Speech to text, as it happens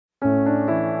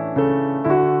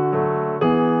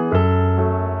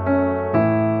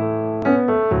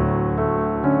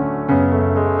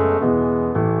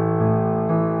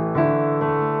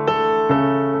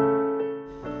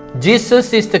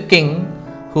Jesus is the King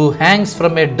who hangs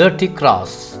from a dirty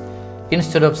cross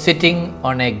instead of sitting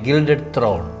on a gilded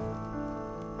throne.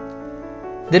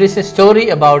 There is a story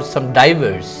about some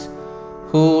divers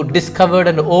who discovered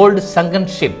an old sunken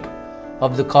ship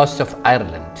off the coast of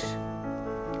Ireland.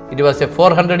 It was a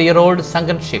 400-year-old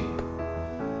sunken ship.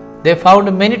 They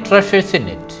found many treasures in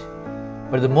it,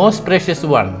 but the most precious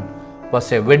one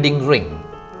was a wedding ring.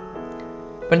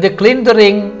 When they cleaned the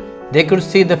ring, they could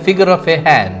see the figure of a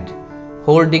hand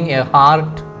holding a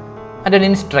heart and an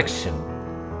instruction.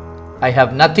 I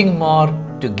have nothing more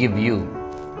to give you.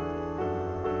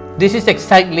 This is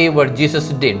exactly what Jesus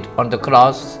did on the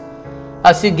cross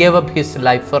as He gave up His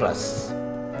life for us.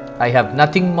 I have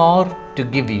nothing more to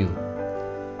give you.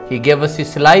 He gave us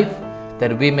His life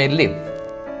that we may live.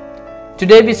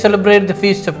 Today we celebrate the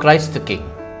feast of Christ the King.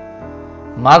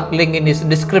 Mark, in his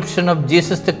description of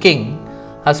Jesus the King,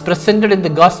 as presented in the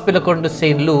Gospel according to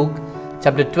St. Luke,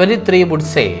 chapter 23 would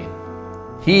say,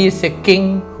 He is a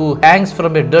king who hangs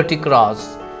from a dirty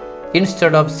cross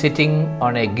instead of sitting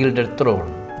on a gilded throne.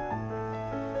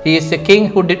 He is a king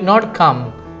who did not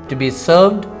come to be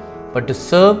served, but to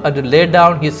serve and to lay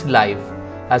down his life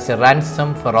as a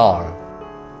ransom for all.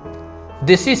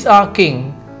 This is our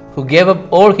King who gave up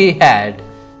all he had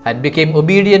and became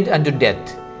obedient unto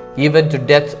death, even to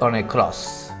death on a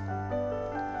cross.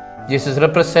 Jesus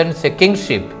represents a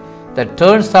kingship that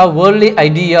turns our worldly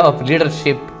idea of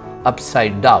leadership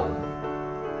upside down.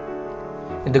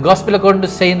 In the Gospel according to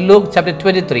St. Luke chapter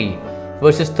 23,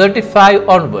 verses 35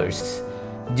 onwards,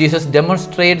 Jesus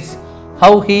demonstrates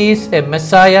how He is a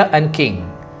Messiah and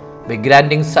King by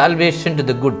granting salvation to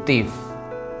the good thief.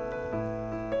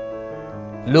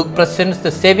 Luke presents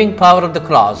the saving power of the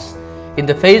cross in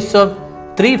the face of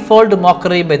threefold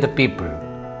mockery by the people.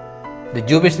 The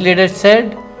Jewish leaders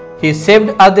said, He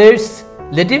saved others,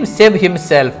 let Him save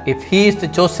Himself if He is the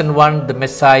chosen one, the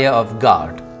Messiah of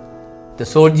God. The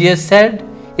soldiers said,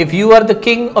 If you are the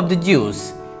King of the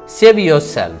Jews, save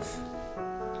yourself.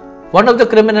 One of the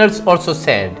criminals also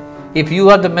said, If you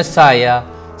are the Messiah,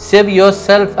 save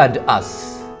yourself and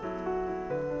us.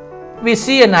 We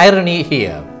see an irony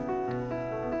here.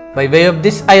 By way of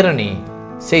this irony,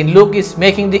 St. Luke is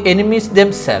making the enemies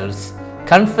themselves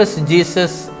confess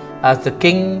Jesus as the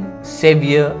King,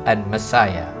 Savior and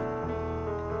Messiah.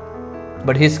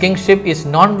 But His kingship is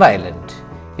non-violent.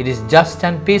 It is just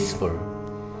and peaceful.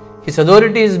 His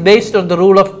authority is based on the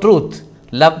rule of truth,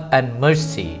 love and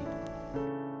mercy.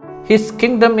 His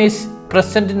kingdom is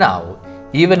present now,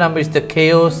 even amidst the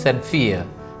chaos and fear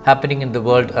happening in the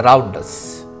world around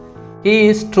us. He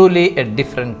is truly a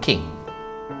different King.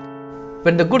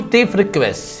 When the good thief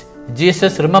requests,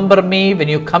 Jesus, remember me when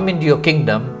you come into your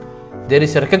kingdom, there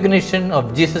is a recognition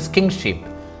of Jesus' kingship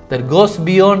that goes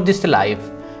beyond this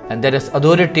life and that has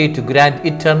authority to grant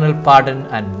eternal pardon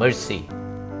and mercy.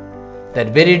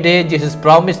 That very day, Jesus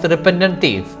promised the repentant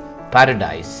thief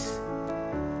paradise.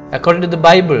 According to the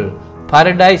Bible,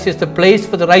 paradise is the place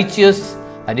for the righteous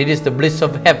and it is the bliss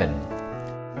of heaven.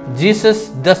 Jesus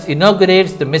thus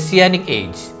inaugurates the Messianic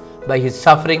age by His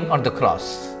suffering on the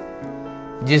cross.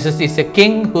 Jesus is a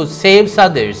King who saves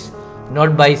others,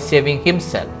 not by saving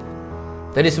Himself.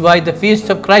 That is why the feast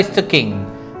of Christ the King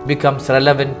becomes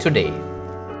relevant today.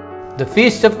 The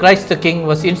feast of Christ the King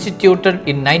was instituted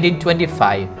in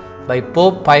 1925 by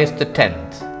Pope Pius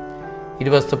X. It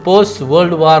was the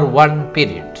post-World War I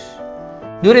period.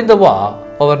 During the war,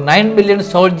 over 9 million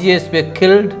soldiers were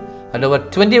killed and over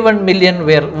 21 million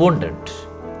were wounded.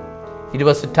 It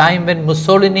was a time when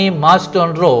Mussolini marched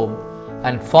on Rome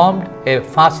and formed a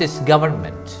fascist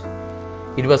government.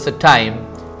 It was a time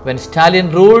when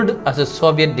Stalin ruled as a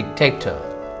Soviet dictator.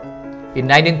 In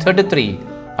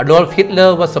 1933, Adolf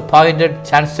Hitler was appointed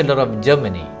Chancellor of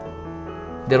Germany.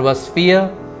 There was fear,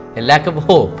 a lack of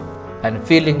hope, and a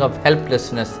feeling of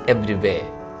helplessness everywhere.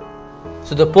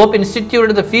 So the Pope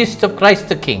instituted the Feast of Christ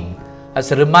the King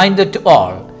as a reminder to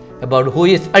all about who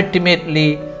is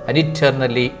ultimately and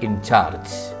eternally in charge.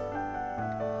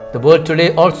 The world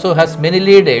today also has many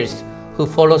leaders who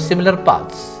follow similar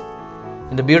paths.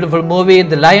 In the beautiful movie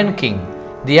The Lion King,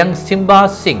 the young Simba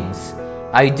sings,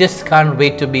 I just can't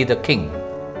wait to be the king.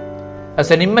 As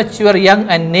an immature young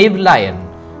and naive lion,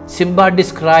 Simba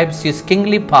describes his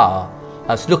kingly power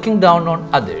as looking down on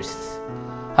others,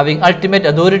 having ultimate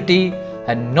authority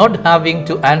and not having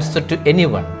to answer to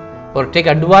anyone or take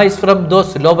advice from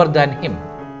those lower than him.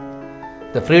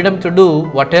 The freedom to do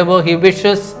whatever he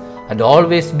wishes and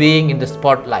always being in the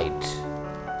spotlight.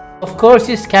 Of course,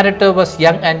 his character was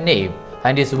young and naive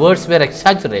and his words were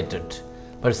exaggerated,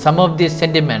 but some of these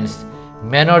sentiments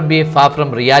may not be far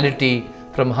from reality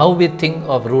from how we think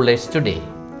of rulers today.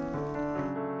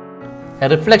 A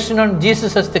reflection on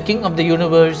Jesus as the King of the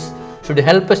universe should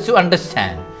help us to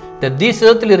understand that these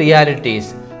earthly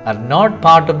realities are not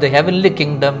part of the heavenly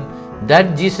kingdom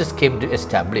that Jesus came to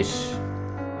establish.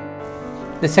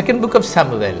 The second book of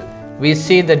Samuel, we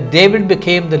see that David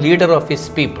became the leader of his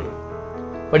people,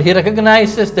 but he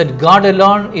recognizes that God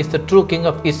alone is the true King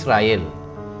of Israel.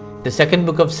 The second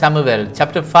book of Samuel,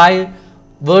 chapter 5,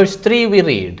 verse 3, we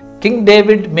read, King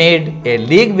David made a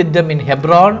league with them in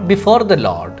Hebron before the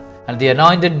Lord, and they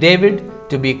anointed David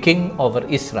to be king over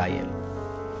Israel.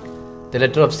 The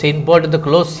letter of St. Paul to the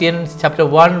Colossians, chapter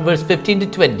 1, verse 15 to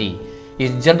 20,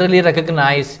 is generally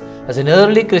recognized as an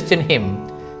early Christian hymn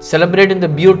celebrating the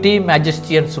beauty,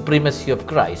 majesty, and supremacy of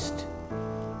Christ.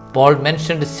 Paul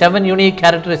mentioned 7 unique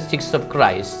characteristics of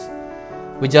Christ,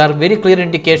 which are very clear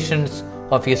indications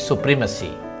of his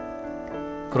supremacy.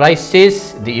 Christ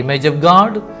is the image of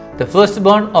God, the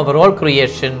firstborn over all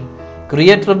creation,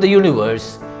 creator of the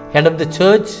universe, head of the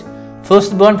church,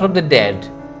 firstborn from the dead,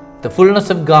 the fullness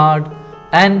of God,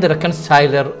 and the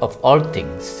reconciler of all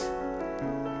things.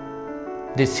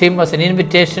 This hymn was an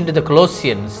invitation to the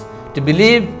Colossians to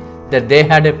believe that they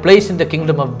had a place in the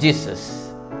kingdom of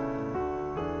Jesus.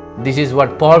 This is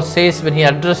what Paul says when he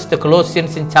addressed the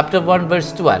Colossians in chapter 1,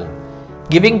 verse 12,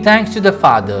 giving thanks to the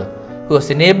Father who has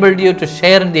enabled you to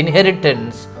share in the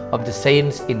inheritance of the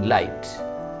saints in light.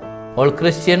 All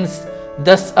Christians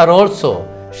thus are also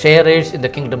sharers in the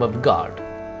kingdom of God.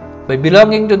 By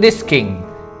belonging to this King,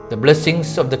 the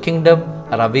blessings of the kingdom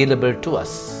are available to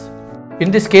us.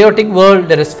 In this chaotic world,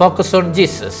 let us focus on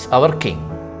Jesus, our King,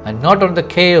 and not on the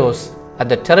chaos and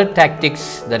the terror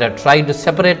tactics that are trying to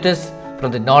separate us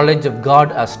from the knowledge of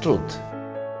God as truth.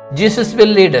 Jesus will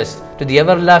lead us to the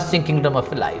everlasting kingdom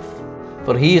of life,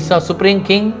 for He is our supreme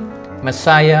King,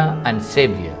 Messiah, and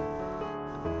Savior.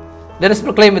 Let us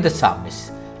proclaim with the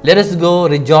psalmist, let us go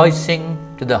rejoicing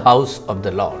to the house of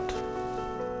the Lord.